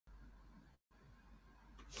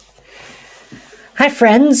Hi,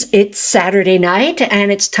 friends. It's Saturday night,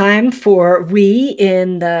 and it's time for we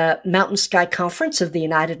in the Mountain Sky Conference of the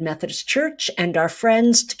United Methodist Church and our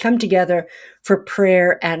friends to come together for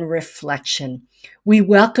prayer and reflection. We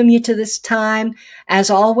welcome you to this time.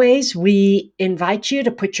 As always, we invite you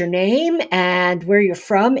to put your name and where you're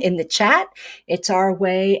from in the chat. It's our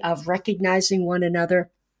way of recognizing one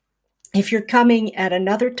another. If you're coming at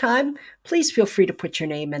another time, please feel free to put your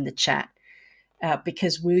name in the chat.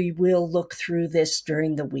 Because we will look through this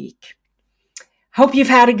during the week. Hope you've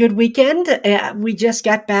had a good weekend. We just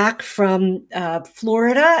got back from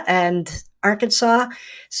Florida and Arkansas,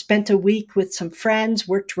 spent a week with some friends,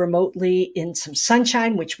 worked remotely in some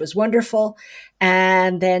sunshine, which was wonderful,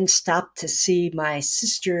 and then stopped to see my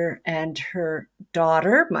sister and her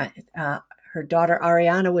daughter. Her daughter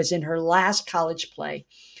Ariana was in her last college play.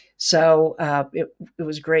 So it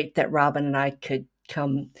was great that Robin and I could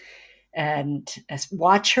come and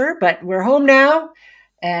watch her, but we're home now.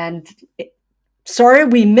 And sorry,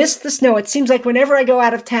 we missed the snow. It seems like whenever I go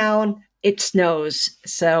out of town, it snows.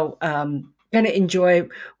 So going to enjoy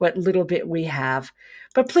what little bit we have.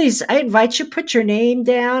 But please, I invite you, put your name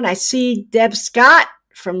down. I see Deb Scott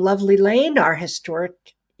from Lovely Lane, our historic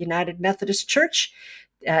United Methodist Church.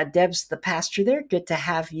 Deb's the pastor there. Good to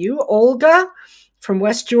have you. Olga from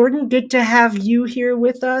West Jordan, good to have you here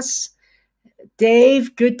with us.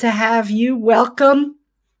 Dave, good to have you. Welcome.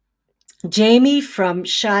 Jamie from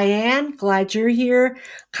Cheyenne, glad you're here.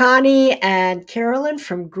 Connie and Carolyn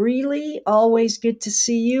from Greeley, always good to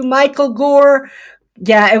see you. Michael Gore,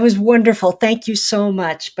 yeah, it was wonderful. Thank you so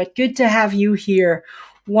much, but good to have you here.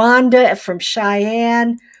 Wanda from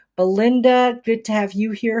Cheyenne. Belinda, good to have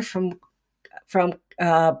you here from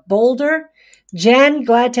Boulder. Jen,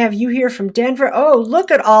 glad to have you here from Denver. Oh,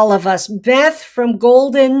 look at all of us. Beth from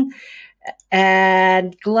Golden.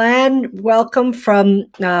 And Glenn, welcome from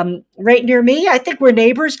right near me. I think we're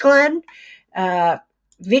neighbors, Glenn.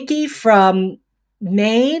 Vicki from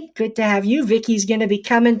Maine, good to have you. Vicki's going to be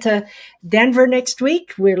coming to Denver next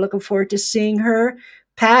week. We're looking forward to seeing her.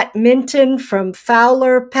 Pat Minton from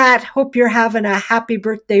Fowler. Pat, hope you're having a happy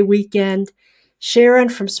birthday weekend. Sharon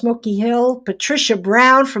from Smoky Hill. Patricia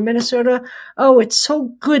Brown from Minnesota. Oh, it's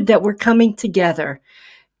so good that we're coming together.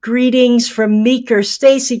 Greetings from Meeker.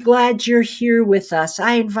 Stacy, glad you're here with us.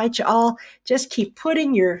 I invite you all, just keep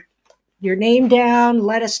putting your name down.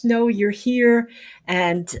 Let us know you're here.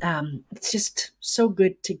 And it's just so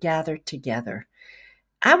good to gather together.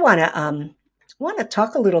 I want to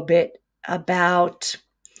talk a little bit about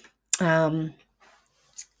the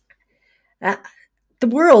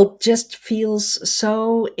world just feels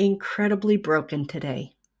so incredibly broken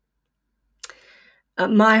today.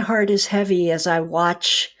 My heart is heavy as I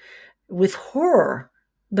watch with horror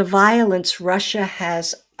the violence Russia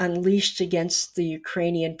has unleashed against the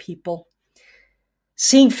Ukrainian people.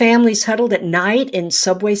 Seeing families huddled at night in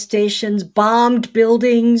subway stations, bombed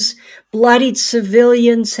buildings, bloodied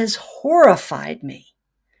civilians has horrified me.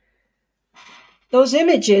 Those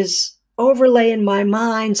images overlay in my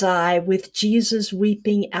mind's eye with Jesus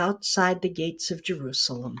weeping outside the gates of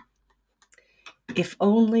Jerusalem. If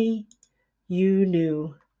only you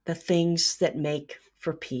knew the things that make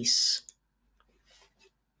for peace.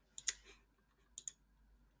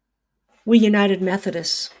 We United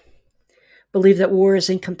Methodists believe that war is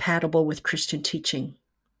incompatible with Christian teaching.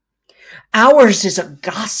 Ours is a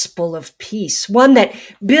gospel of peace, one that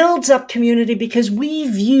builds up community because we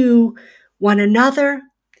view one another,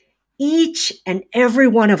 each and every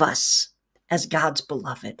one of us, as God's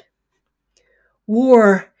beloved.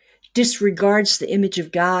 War disregards the image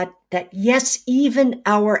of God that, yes, even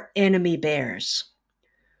our enemy bears.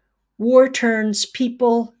 War turns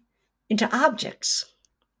people into objects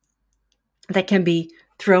that can be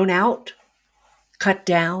thrown out, cut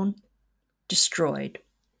down, destroyed.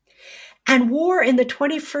 And war in the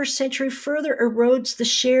 21st century further erodes the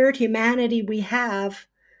shared humanity we have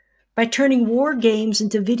by turning war games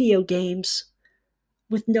into video games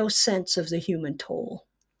with no sense of the human toll.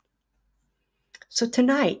 So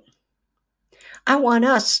tonight, I want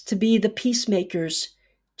us to be the peacemakers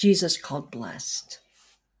Jesus called blessed.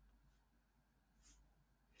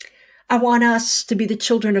 I want us to be the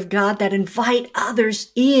children of God that invite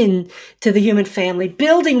others in to the human family,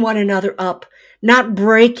 building one another up, not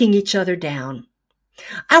breaking each other down.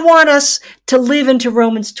 I want us to live into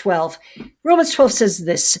Romans 12. Romans 12 says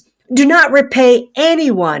this: do not repay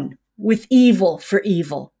anyone with evil for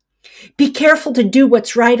evil. Be careful to do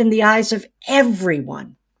what's right in the eyes of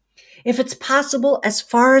everyone. If it's possible, as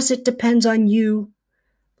far as it depends on you,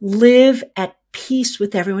 live at peace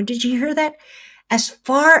with everyone. Did you hear that? As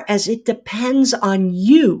far as it depends on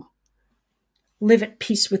you, live at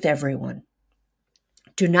peace with everyone.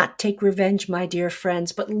 Do not take revenge, my dear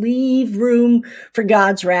friends, but leave room for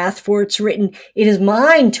God's wrath, for it's written, "It is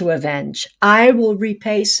mine to avenge. I will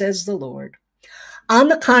repay, says the Lord." On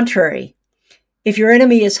the contrary, if your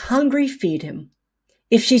enemy is hungry, feed him.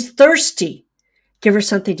 If she's thirsty, give her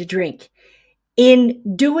something to drink.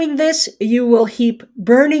 In doing this, you will heap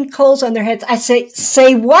burning coals on their heads. I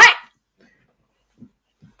say what?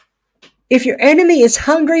 If your enemy is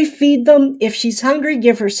hungry, feed them. If she's hungry,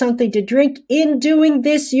 give her something to drink. In doing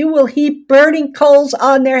this, you will heap burning coals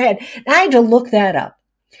on their head. Now, I had to look that up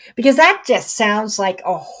because that just sounds like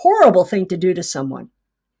a horrible thing to do to someone.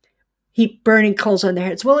 Heap burning coals on their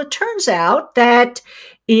heads. Well, it turns out that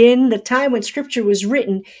in the time when scripture was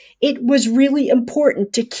written, it was really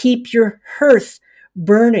important to keep your hearth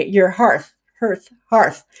burning, your hearth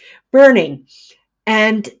burning.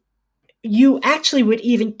 And you actually would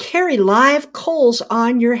even carry live coals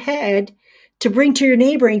on your head to bring to your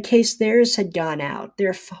neighbor in case theirs had gone out,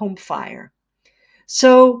 their home fire.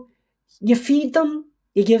 So you feed them,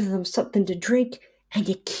 you give them something to drink, and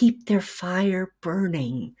you keep their fire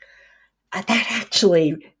burning. That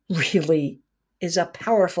actually really is a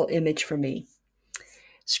powerful image for me.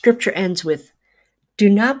 Scripture ends with, "Do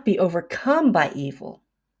not be overcome by evil,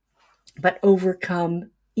 but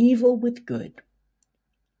overcome evil with good."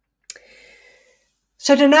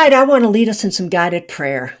 So tonight I want to lead us in some guided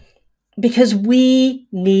prayer because we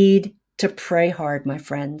need to pray hard, my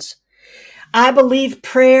friends. I believe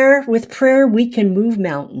with prayer, we can move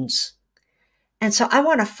mountains. And so I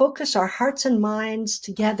want to focus our hearts and minds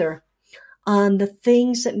together on the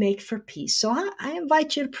things that make for peace. So I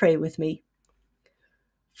invite you to pray with me.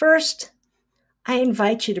 First, I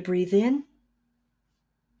invite you to breathe in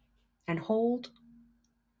and hold.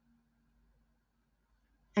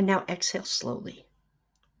 And now exhale slowly.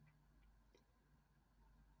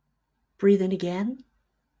 Breathe in again.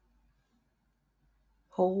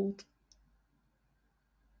 Hold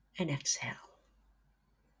and exhale.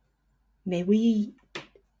 May we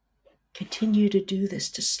continue to do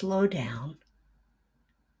this, to slow down,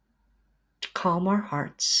 to calm our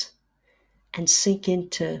hearts, and sink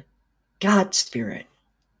into God's Spirit.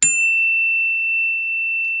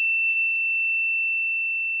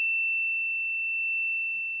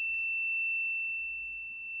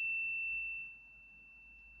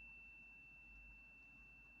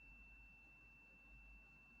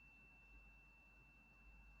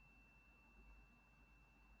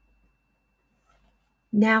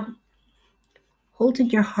 Now, hold in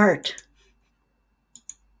your heart,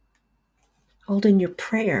 hold in your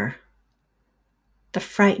prayer, the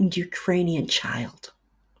frightened Ukrainian child.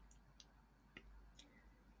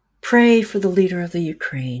 Pray for the leader of the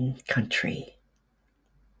Ukraine country.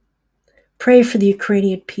 Pray for the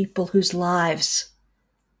Ukrainian people whose lives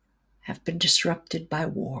have been disrupted by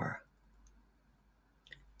war.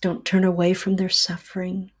 Don't turn away from their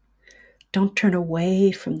suffering. Don't turn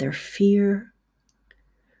away from their fear.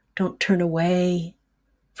 Don't turn away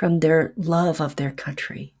from their love of their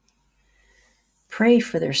country. Pray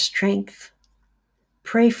for their strength.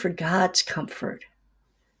 Pray for God's comfort.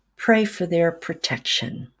 Pray for their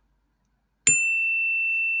protection.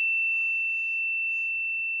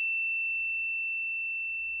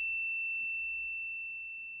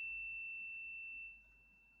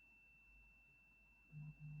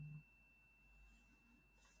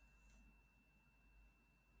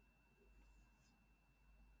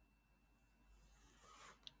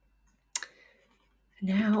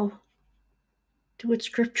 Now, do what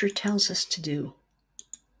Scripture tells us to do.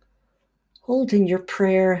 Hold in your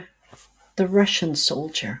prayer the Russian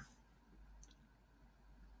soldier.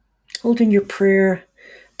 Hold in your prayer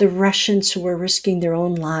the Russians who are risking their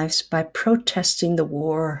own lives by protesting the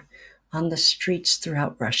war on the streets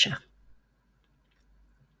throughout Russia.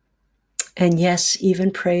 And yes, even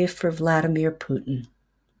pray for Vladimir Putin.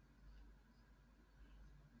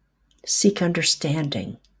 Seek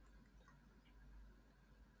understanding.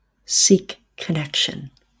 Seek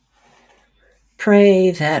connection. Pray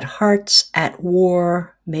that hearts at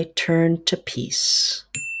war may turn to peace.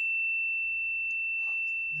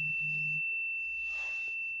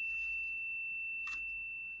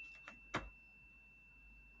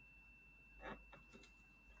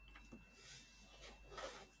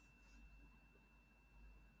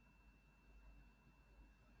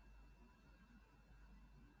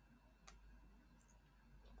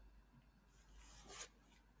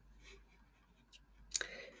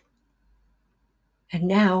 And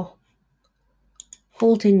now,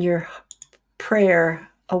 hold in your prayer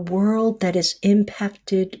a world that is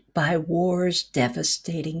impacted by war's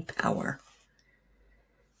devastating power.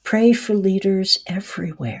 Pray for leaders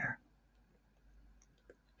everywhere,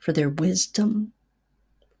 for their wisdom,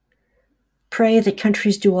 Pray that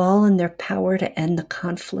countries do all in their power to end the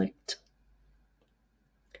conflict.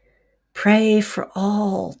 Pray for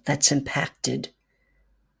all that's impacted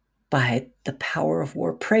by the power of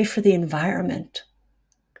war. Pray for the environment.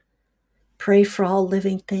 Pray for all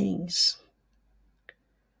living things.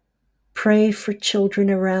 Pray for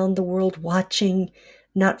children around the world watching,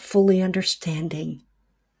 not fully understanding,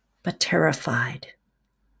 but terrified.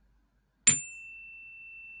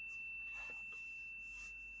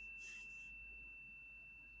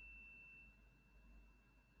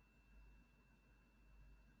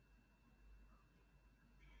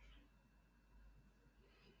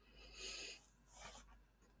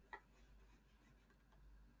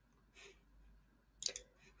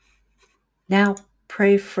 Now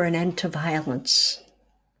pray for an end to violence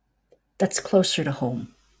that's closer to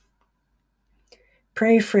home.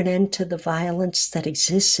 Pray for an end to the violence that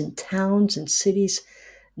exists in towns and cities,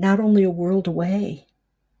 not only a world away,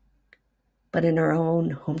 but in our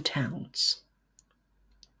own hometowns.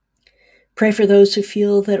 Pray for those who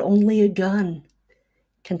feel that only a gun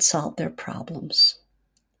can solve their problems.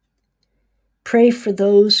 Pray for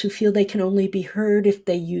those who feel they can only be heard if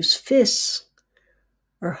they use fists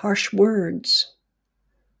or harsh words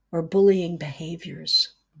or bullying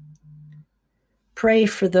behaviors. Pray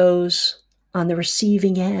for those on the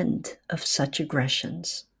receiving end of such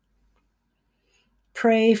aggressions.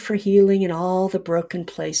 Pray for healing in all the broken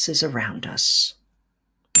places around us.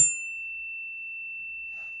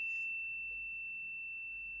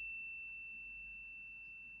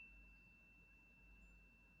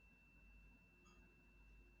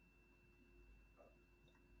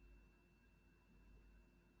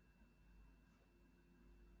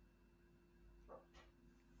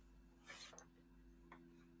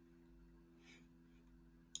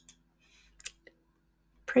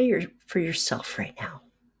 Pray for yourself right now.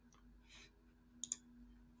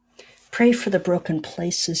 Pray for the broken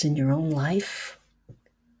places in your own life,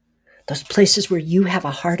 those places where you have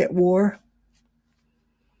a heart at war.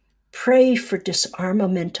 Pray for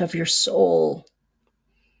disarmament of your soul,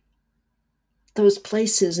 those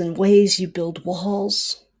places and ways you build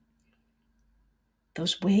walls,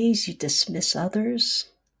 those ways you dismiss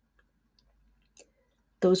others,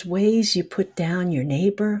 those ways you put down your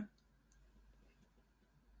neighbor,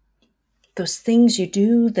 those things you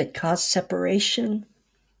do that cause separation,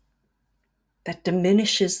 that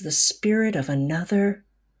diminishes the spirit of another,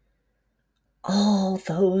 all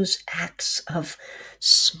those acts of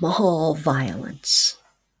small violence.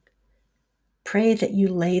 Pray that you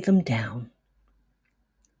lay them down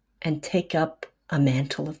and take up a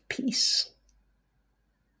mantle of peace.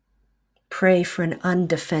 Pray for an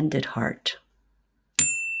undefended heart.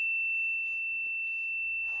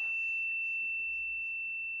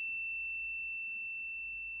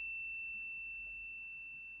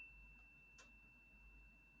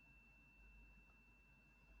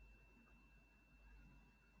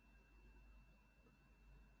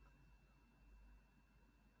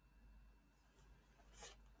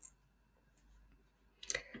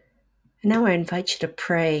 And now I invite you to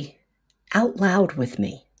pray out loud with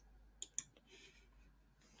me.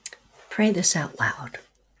 Pray this out loud.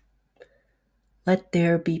 Let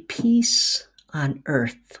there be peace on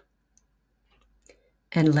earth,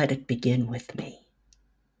 and let it begin with me.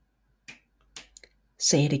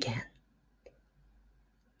 Say it again.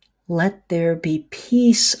 Let there be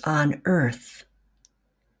peace on earth,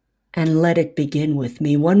 and let it begin with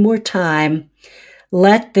me. One more time.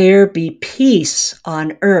 Let there be peace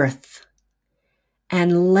on earth,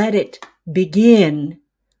 and let it begin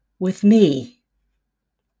with me.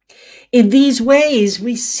 In these ways,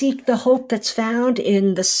 we seek the hope that's found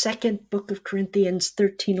in the second book of Corinthians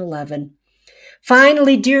 13:11.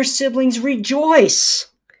 Finally, dear siblings, rejoice.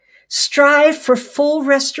 Strive for full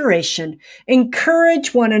restoration.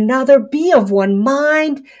 Encourage one another. Be of one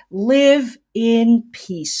mind. Live in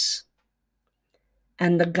peace.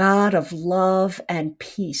 And the God of love and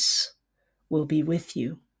peace will be with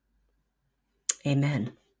you.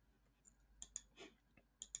 Amen.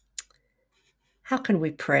 How can we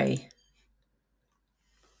pray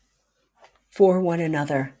for one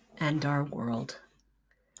another and our world?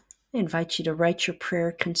 I invite you to write your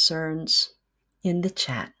prayer concerns in the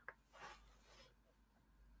chat.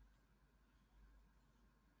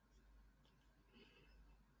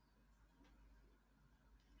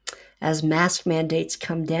 As mask mandates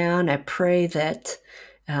come down, I pray that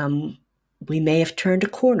we may have turned a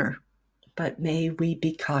corner, but may we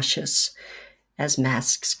be cautious as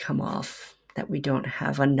masks come off, that we don't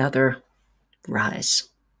have another rise.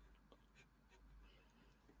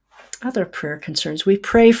 Other prayer concerns. We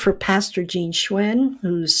pray for Pastor Jean Schwen,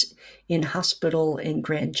 who's in hospital in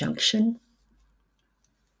Grand Junction.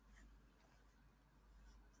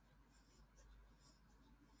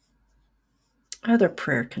 Other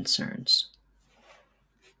prayer concerns.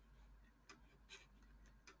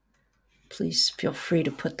 Please feel free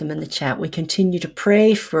to put them in the chat. We continue to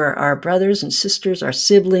pray for our brothers and sisters, our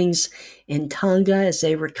siblings in Tonga as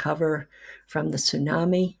they recover from the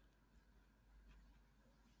tsunami.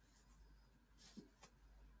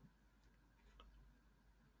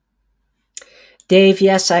 Dave,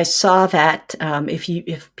 yes, I saw that.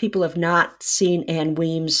 If people have not seen Ann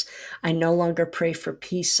Weems, I no longer pray for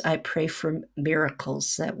peace. I pray for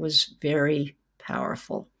miracles. That was very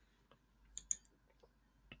powerful.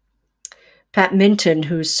 Pat Minton,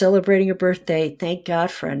 who's celebrating a birthday, thank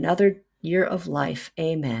God for another year of life.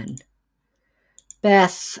 Amen.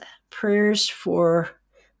 Beth, prayers for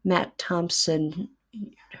Matt Thompson,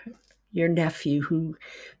 your nephew who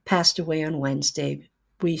passed away on Wednesday.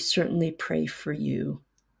 We certainly pray for you,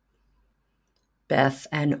 Beth,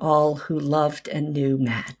 and all who loved and knew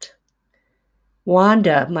Matt.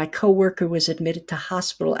 Wanda, my coworker, was admitted to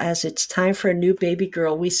hospital as it's time for a new baby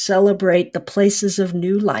girl. We celebrate the places of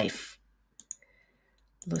new life.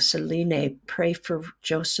 Luceline, pray for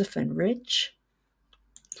Joseph and Rich.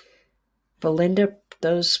 Belinda,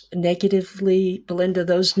 those negatively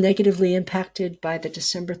impacted by the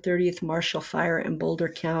December 30th Marshall Fire in Boulder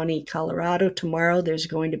County, Colorado. Tomorrow there's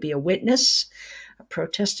going to be a witness, a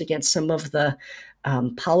protest against some of the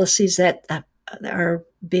policies that are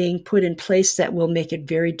being put in place that will make it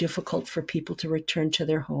very difficult for people to return to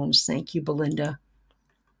their homes. Thank you, Belinda.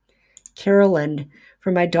 Carolyn,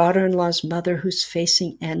 for my daughter-in-law's mother who's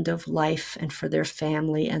facing end of life and for their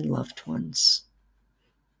family and loved ones.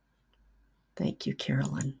 Thank you,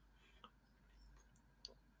 Carolyn.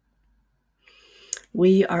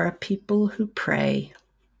 We are a people who pray.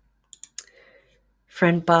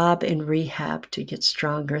 Friend Bob in rehab to get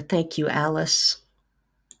stronger. Thank you, Alice.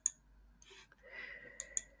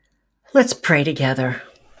 Let's pray together.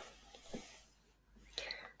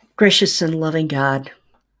 Gracious and loving God,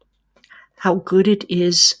 how good it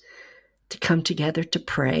is to come together to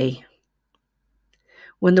pray.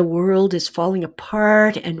 When the world is falling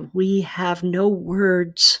apart and we have no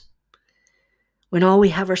words, when all we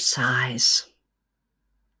have are sighs,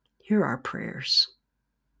 hear our prayers.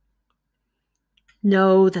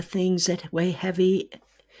 Know the things that weigh heavy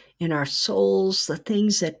in our souls, the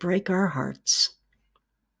things that break our hearts.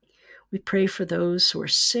 We pray for those who are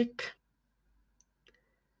sick,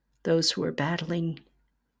 those who are battling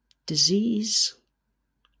disease.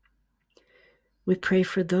 We pray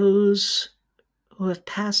for those who have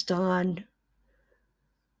passed on.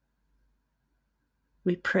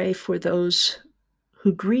 We pray for those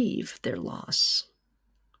who grieve their loss,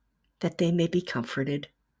 that they may be comforted.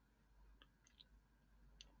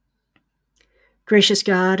 Gracious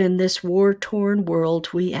God, in this war-torn world,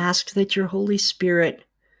 we ask that your Holy Spirit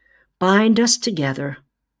bind us together.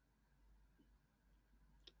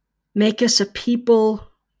 Make us a people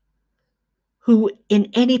who, in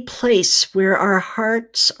any place where our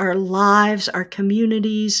hearts, our lives, our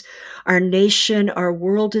communities, our nation, our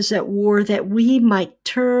world is at war, that we might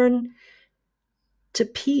turn to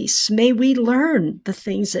peace. May we learn the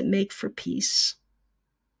things that make for peace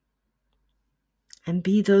and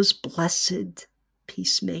be those blessed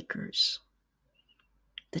peacemakers,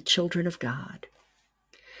 the children of God.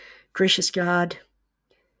 Gracious God,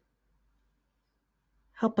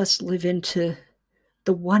 help us live into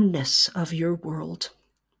the oneness of your world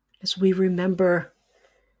as we remember,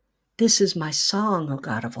 this is my song, O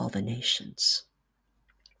God of all the nations,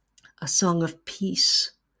 a song of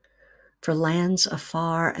peace for lands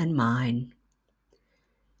afar and mine.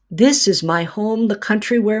 This is my home, the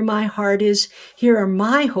country where my heart is. Here are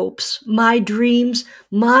my hopes, my dreams,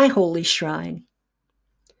 my holy shrine.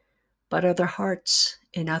 But other hearts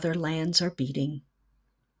in other lands are beating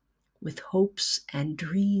with hopes and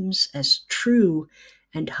dreams as true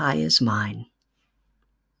and high as mine.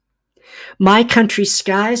 My country's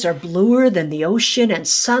skies are bluer than the ocean, and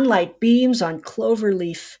sunlight beams on clover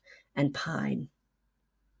leaf and pine.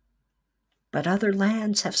 But other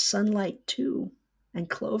lands have sunlight too, and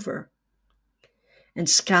clover, and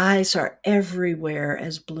skies are everywhere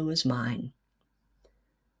as blue as mine.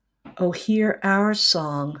 Oh, hear our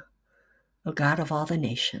song, O God of all the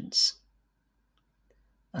nations,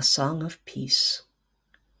 a song of peace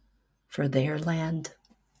for their land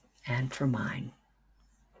and for mine.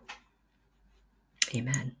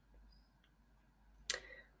 Amen.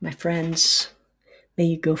 My friends, may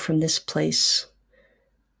you go from this place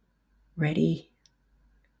ready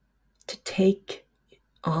to take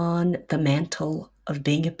on the mantle of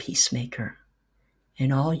being a peacemaker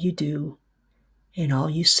in all you do, in all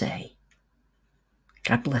you say.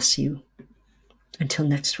 God bless you. Until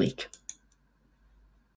next week.